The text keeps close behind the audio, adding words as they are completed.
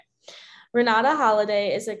Renata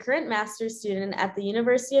Holliday is a current master's student at the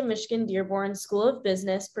University of Michigan Dearborn School of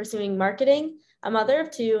Business, pursuing marketing, a mother of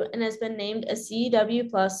two, and has been named a CEW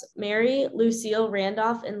Plus Mary Lucille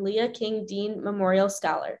Randolph and Leah King Dean Memorial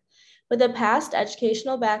Scholar. With a past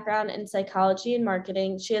educational background in psychology and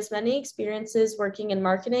marketing, she has many experiences working in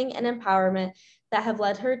marketing and empowerment that have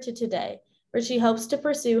led her to today, where she hopes to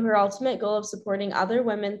pursue her ultimate goal of supporting other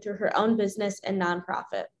women through her own business and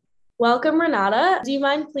nonprofit. Welcome, Renata. Do you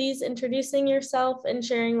mind please introducing yourself and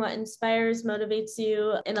sharing what inspires, motivates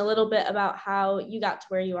you, and a little bit about how you got to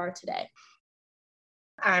where you are today?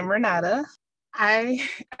 I'm Renata.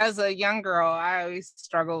 As a young girl, I always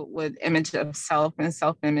struggled with image of self and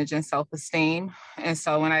self-image and self-esteem. And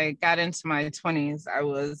so when I got into my 20s, I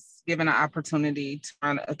was given an opportunity to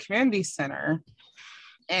run a community center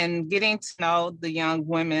and getting to know the young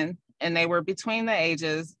women, and they were between the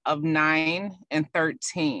ages of 9 and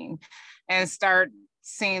 13, and start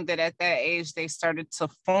seeing that at that age, they started to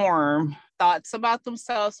form thoughts about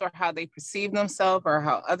themselves or how they perceive themselves or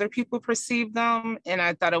how other people perceive them. And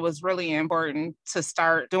I thought it was really important to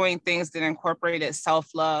start doing things that incorporated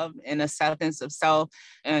self-love and acceptance of self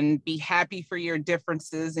and be happy for your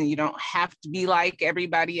differences. And you don't have to be like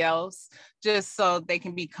everybody else, just so they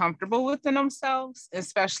can be comfortable within themselves,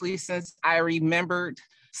 especially since I remembered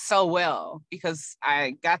so well because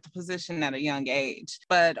I got the position at a young age.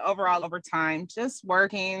 But overall, over time, just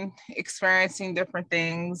working, experiencing different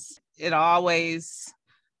things, it always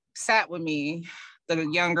sat with me, the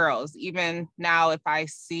young girls. Even now, if I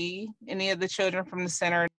see any of the children from the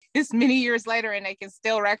center, it's many years later and they can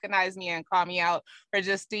still recognize me and call me out, or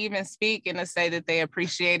just to even speak and to say that they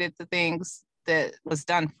appreciated the things that was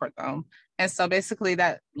done for them. And so basically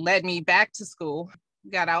that led me back to school.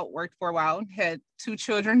 Got out, worked for a while, had 2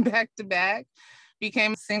 children back to back,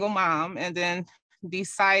 became a single mom, and then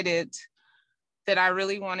decided that I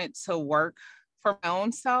really wanted to work for my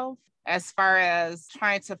own self as far as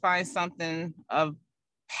trying to find something of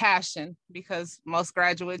passion, because most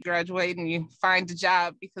graduate and you find a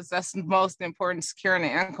job because that's the most important, securing the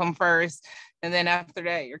income first. And then after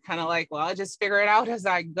that, you're kind of like, well, I'll just figure it out as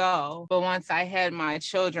I go. But once I had my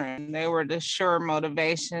children, they were the sure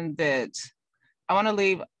motivation that I want to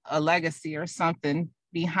leave a legacy or something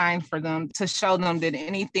behind for them, to show them that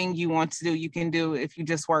anything you want to do, you can do if you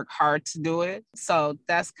just work hard to do it. So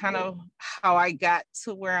that's kind of how I got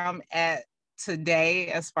to where I'm at today,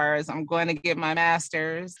 as far as I'm going to get my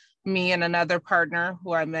master's. Me and another partner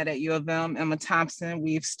who I met at U of M, Emma Thompson,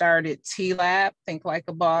 we've started T-Lab, Think Like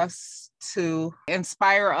a Boss, to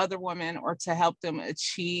inspire other women or to help them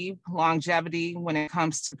achieve longevity when it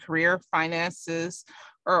comes to career, finances,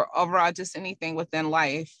 or overall just anything within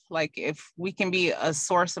life. Like if we can be a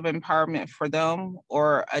source of empowerment for them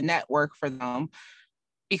or a network for them,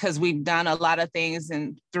 because we've done a lot of things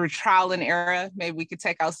and through trial and error, maybe we could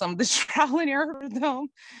take out some of the trial and error for them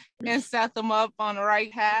and set them up on the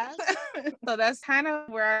right path. So that's kind of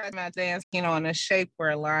where I'm at today, in a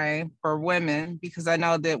shapewear line for women, because I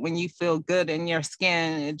know that when you feel good in your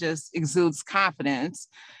skin, it just exudes confidence.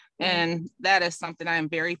 And that is something I'm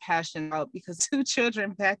very passionate about, because 2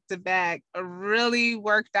 children back to back really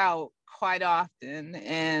worked out quite often.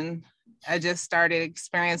 And I just started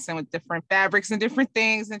experiencing with different fabrics and different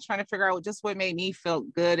things and trying to figure out just what made me feel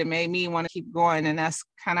good and made me want to keep going. And that's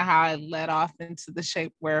kind of how I led off into the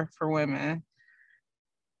shapewear for women.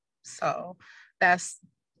 So that's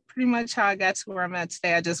pretty much how I got to where I'm at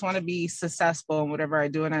today. I just want to be successful in whatever I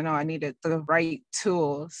do. And I know I needed the right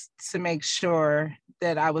tools to make sure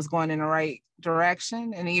that I was going in the right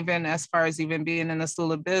direction. And even as far as even being in the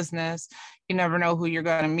school of business, you never know who you're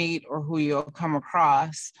going to meet or who you'll come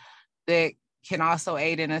across that can also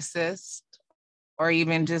aid and assist, or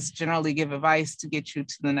even just generally give advice to get you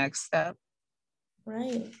to the next step.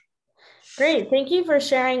 Right. Great. Thank you for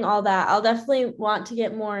sharing all that. I'll definitely want to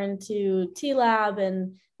get more into T-Lab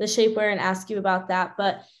and the shapewear and ask you about that.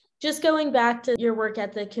 But just going back to your work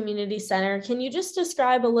at the community center, can you just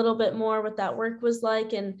describe a little bit more what that work was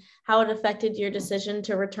like and how it affected your decision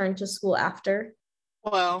to return to school after?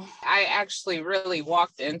 Well, I actually really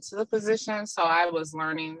walked into the position, so I was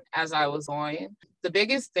learning as I was going. The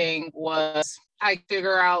biggest thing was I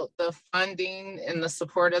figure out the funding and the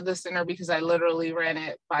support of the center, because I literally ran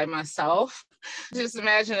it by myself. Just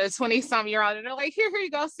imagine a 20-some-year-old and they're like, here you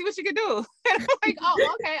go, see what you can do. And I'm like,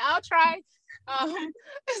 oh, okay, I'll try.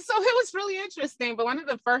 So it was really interesting. But one of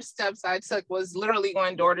the first steps I took was literally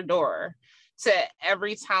going door to door to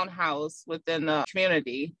every townhouse within the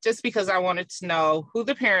community, just because I wanted to know who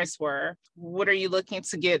the parents were. What are you looking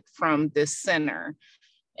to get from this center?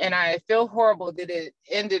 And I feel horrible that it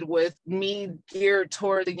ended with me geared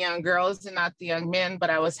toward the young girls and not the young men, but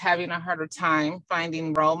I was having a harder time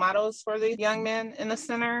finding role models for the young men in the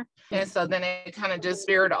center. And so then it kind of just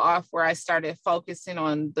veered off where I started focusing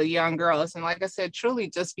on the young girls. And like I said, truly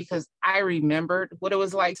just because I remembered what it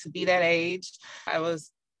was like to be that age. I was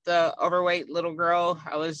the overweight little girl.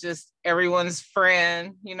 I was just everyone's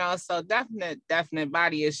friend, so definite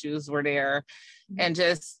body issues were there. And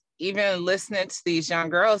just even listening to these young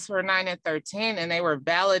girls who are 9 and 13, and they were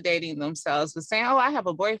validating themselves with saying, oh, I have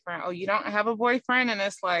a boyfriend. Oh, you don't have a boyfriend? And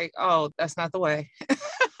it's like, oh, that's not the way.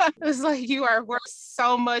 It's like, you are worth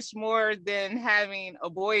so much more than having a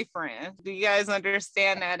boyfriend. Do you guys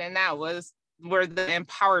understand that? And that was where the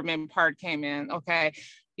empowerment part came in. Okay,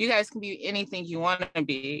 you guys can be anything you want to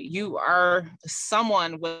be. You are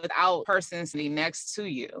someone without person sitting next to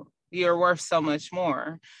you. You're worth so much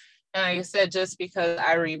more. And like I said, just because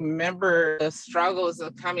I remember the struggles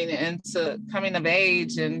of coming of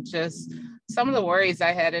age and just some of the worries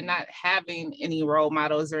I had and not having any role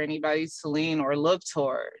models or anybody to lean or look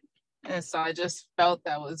toward. And so I just felt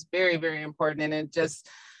that was very, very important. And it just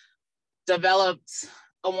developed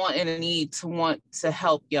a want and a need to want to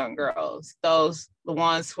help young girls, the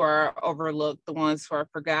ones who are overlooked, the ones who are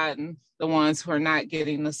forgotten, the ones who are not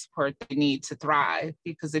getting the support they need to thrive.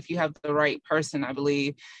 Because if you have the right person, I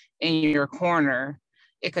believe, in your corner,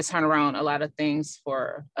 it could turn around a lot of things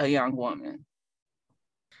for a young woman.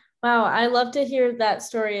 Wow, I love to hear that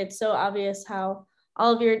story. It's so obvious how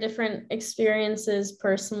all of your different experiences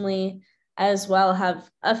personally as well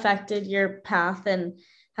have affected your path and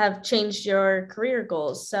have changed your career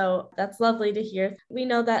goals. So that's lovely to hear. We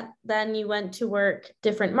know that then you went to work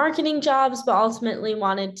different marketing jobs, but ultimately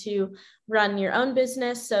wanted to run your own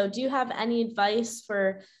business. So do you have any advice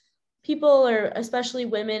for people, or especially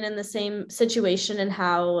women in the same situation, and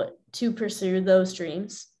how to pursue those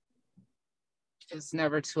dreams? It's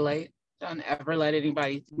never too late. Don't ever let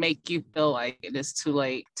anybody make you feel like it is too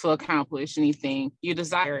late to accomplish anything you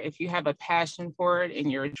desire. If you have a passion for it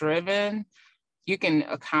and you're driven, you can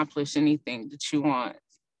accomplish anything that you want.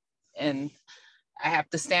 And I have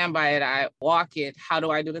to stand by it. I walk it. How do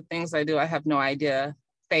I do the things I do? I have no idea.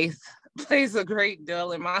 Faith plays a great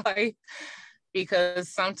deal in my life, because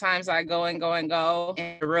sometimes I go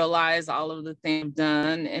and realize all of the things I've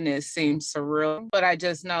done and it seems surreal. But I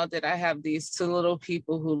just know that I have these two little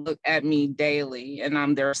people who look at me daily and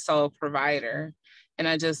I'm their sole provider. And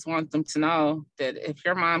I just want them to know that if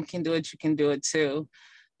your mom can do it, you can do it too.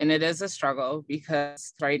 And it is a struggle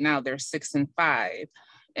because right now they're 6 and 5,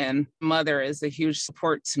 and mother is a huge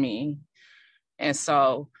support to me. And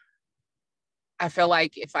so I feel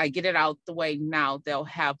like if I get it out the way now, they'll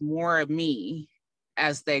have more of me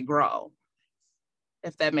as they grow,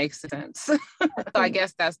 if that makes sense. So I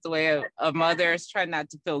guess that's the way of mothers, try not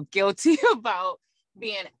to feel guilty about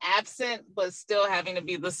being absent, but still having to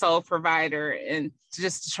be the sole provider, and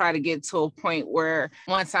just to try to get to a point where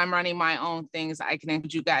once I'm running my own things, I can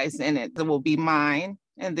include you guys in it. It will be mine.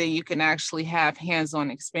 And then you can actually have hands-on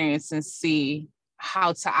experience and see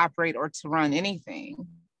how to operate or to run anything.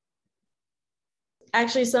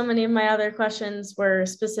 Actually, so many of my other questions were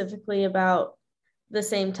specifically about the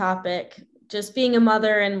same topic, just being a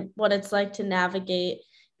mother and what it's like to navigate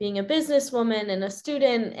being a businesswoman and a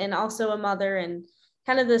student and also a mother, and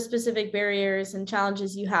kind of the specific barriers and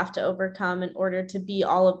challenges you have to overcome in order to be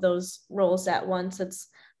all of those roles at once. It's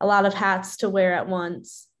a lot of hats to wear at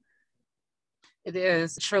once. It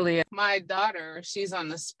is truly. My daughter, she's on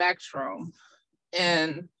the spectrum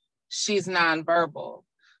and she's nonverbal.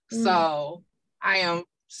 So I am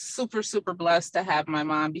super, super blessed to have my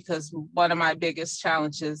mom, because one of my biggest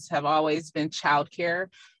challenges have always been childcare,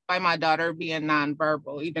 by my daughter being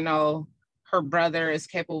nonverbal. Even though her brother is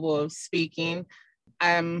capable of speaking,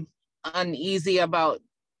 I'm uneasy about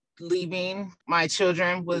leaving my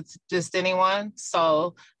children with just anyone.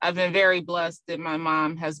 So I've been very blessed that my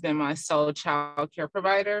mom has been my sole child care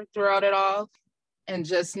provider throughout it all. And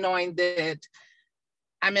just knowing that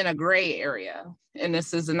I'm in a gray area. And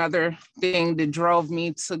this is another thing that drove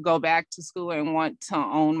me to go back to school and want to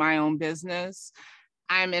own my own business.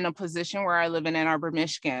 I'm in a position where I live in Ann Arbor,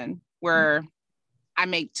 Michigan, where I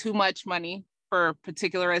make too much money for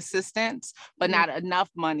particular assistance, but not enough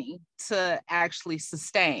money to actually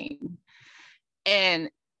sustain. And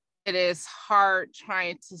it is hard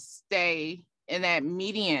trying to stay in that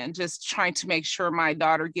median, just trying to make sure my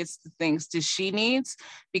daughter gets the things that she needs.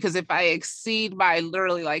 Because if I exceed by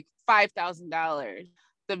literally like $5,000,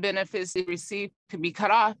 the benefits they receive could be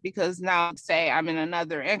cut off, because now say I'm in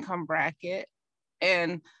another income bracket,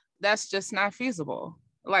 and that's just not feasible.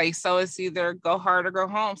 Like, so it's either go hard or go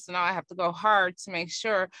home. So now I have to go hard to make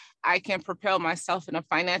sure I can propel myself in a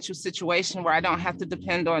financial situation where I don't have to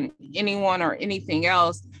depend on anyone or anything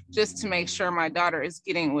else, just to make sure my daughter is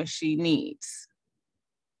getting what she needs.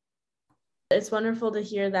 It's wonderful to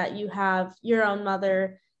hear that you have your own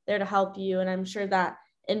mother there to help you. And I'm sure that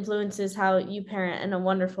influences how you parent in a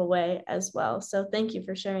wonderful way as well. So thank you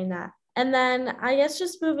for sharing that. And then I guess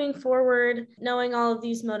just moving forward, knowing all of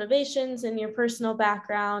these motivations and your personal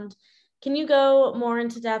background, can you go more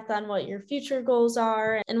into depth on what your future goals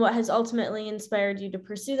are and what has ultimately inspired you to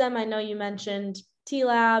pursue them? I know you mentioned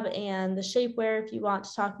TLAB and the shapewear, if you want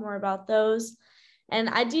to talk more about those. And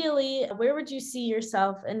ideally, where would you see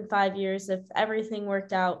yourself in 5 years if everything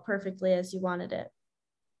worked out perfectly as you wanted it?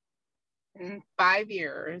 In 5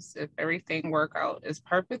 years, if everything work out as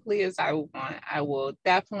perfectly as I want, I will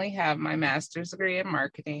definitely have my master's degree in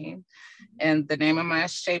marketing. And the name of my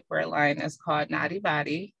shapewear line is called Naughty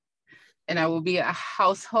Body. And I will be a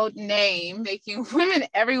household name, making women,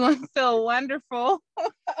 everyone feel wonderful.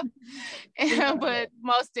 But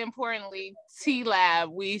most importantly, TLAB,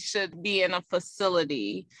 we should be in a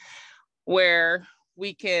facility where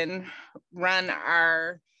we can run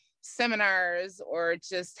our seminars or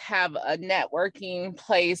just have a networking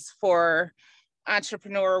place for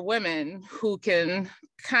entrepreneur women who can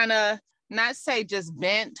kind of not say just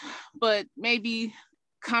vent, but maybe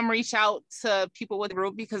come reach out to people with a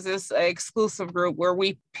group, because it's an exclusive group where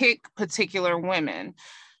we pick particular women.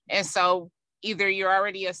 And so either you're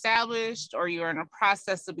already established or you're in a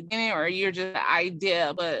process of beginning or you're just an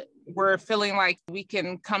idea, but we're feeling like we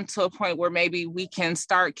can come to a point where maybe we can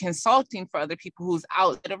start consulting for other people who's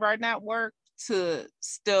outside of our network to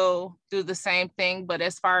still do the same thing. But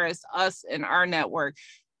as far as us and our network,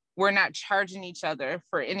 we're not charging each other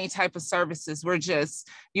for any type of services. We're just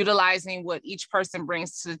utilizing what each person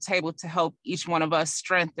brings to the table to help each one of us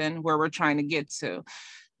strengthen where we're trying to get to.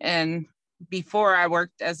 And before, I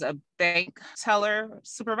worked as a bank teller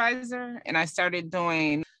supervisor, and I started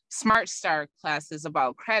doing Smart Start classes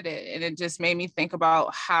about credit. And it just made me think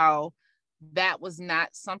about how that was not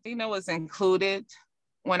something that was included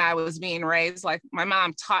when I was being raised. Like, my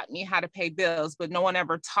mom taught me how to pay bills, but no one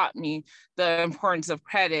ever taught me the importance of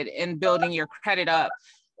credit and building your credit up,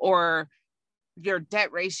 or your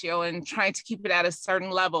debt ratio and trying to keep it at a certain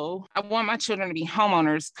level. I want my children to be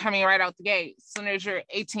homeowners coming right out the gate. As soon as you're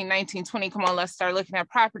 18, 19, 20, come on, let's start looking at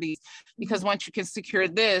properties. Because once you can secure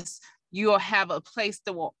this, you'll have a place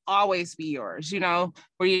that will always be yours,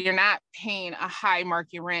 where you're not paying a high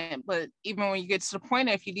market rent. But even when you get to the point,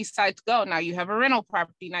 if you decide to go, now you have a rental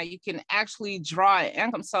property, now you can actually draw an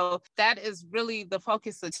income. So that is really the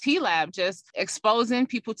focus of TLAB, just exposing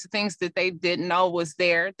people to things that they didn't know was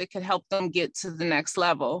there that could help them get to the next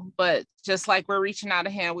level. But just like we're reaching out a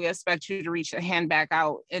hand, we expect you to reach a hand back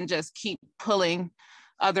out and just keep pulling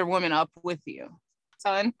other women up with you.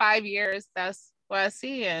 So in 5 years, that's what I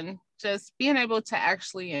see. And just being able to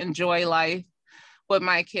actually enjoy life with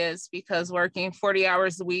my kids, because working 40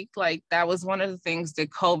 hours a week, like, that was one of the things that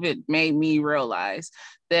COVID made me realize,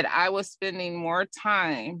 that I was spending more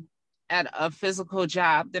time at a physical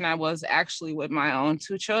job than I was actually with my own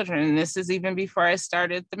 2 children. And this is even before I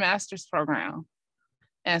started the master's program.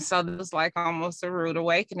 And so it was like almost a rude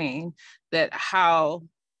awakening, that how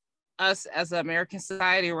us as an American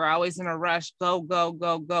society, we're always in a rush, go, go,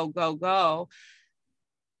 go, go, go, go.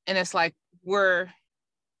 And it's like, we're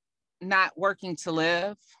not working to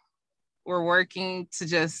live. We're working to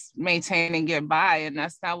just maintain and get by. And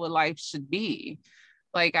that's not what life should be.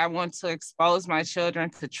 Like, I want to expose my children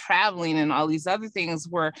to traveling and all these other things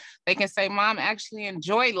where they can say, Mom actually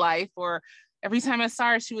enjoyed life. Or every time I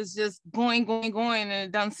saw her, she was just going, going, going. And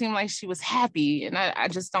it doesn't seem like she was happy. And I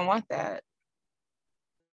just don't want that.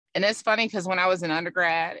 And it's funny because when I was in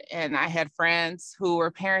undergrad and I had friends who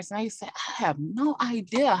were parents, and I used to say, I have no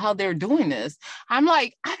idea how they're doing this. I'm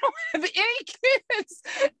like, I don't have any kids.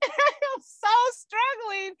 And I am so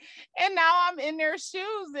struggling. And now I'm in their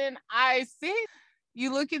shoes and I see,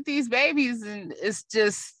 you look at these babies and it's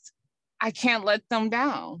just, I can't let them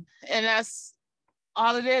down. And that's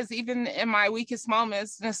all it is, even in my weakest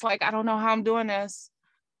moments. And it's like, I don't know how I'm doing this.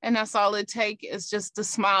 And that's all it takes, is just a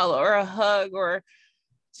smile or a hug, or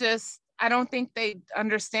just, I don't think they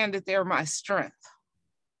understand that they're my strength.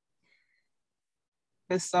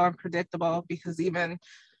 It's so unpredictable, because even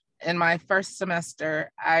in my first semester,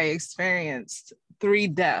 I experienced 3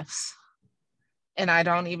 deaths. And I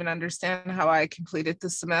don't even understand how I completed the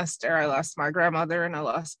semester. I lost my grandmother and I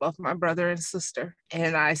lost both my brother and sister.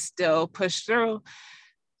 And I still pushed through.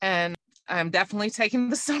 And I'm definitely taking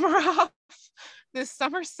the summer off, this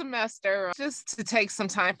summer semester, just to take some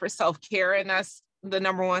time for self-care. And that's the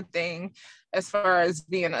number one thing as far as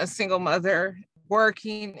being a single mother.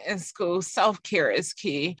 Working in school, self-care is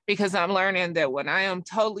key because I'm learning that when I am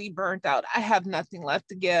totally burnt out, I have nothing left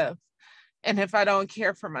to give. And if I don't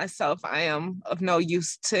care for myself, I am of no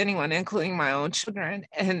use to anyone, including my own children.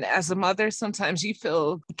 And as a mother, sometimes you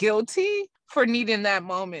feel guilty for needing that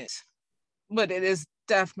moment, but it is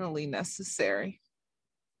definitely necessary.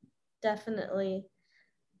 Definitely.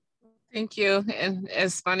 Thank you. And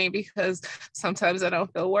it's funny because sometimes I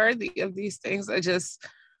don't feel worthy of these things.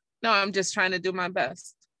 I'm just trying to do my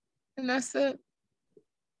best. And that's it.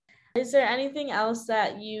 Is there anything else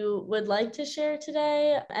that you would like to share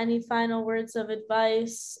today? Any final words of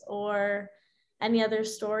advice or any other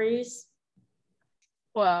stories?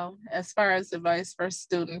 Well, as far as advice for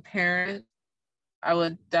student parents, I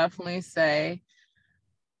would definitely say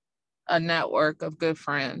a network of good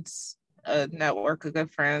friends. A network of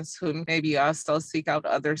good friends who maybe also seek out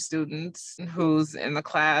other students who's in the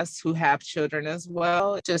class who have children as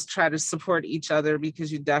well. Just try to support each other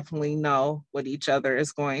because you definitely know what each other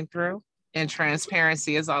is going through. And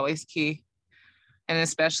transparency is always key. And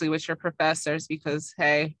especially with your professors, because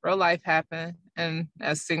hey, real life happen. And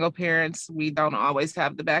as single parents, we don't always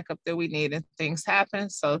have the backup that we need and things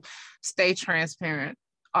happen. So stay transparent.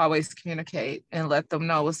 Always communicate and let them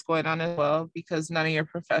know what's going on as well, because none of your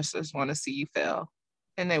professors want to see you fail,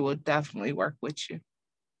 and they will definitely work with you.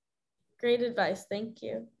 Great advice. Thank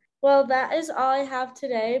you. Well, that is all I have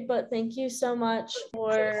today, but thank you so much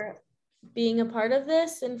for being a part of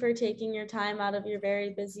this and for taking your time out of your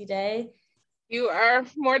very busy day. You are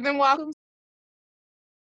more than welcome.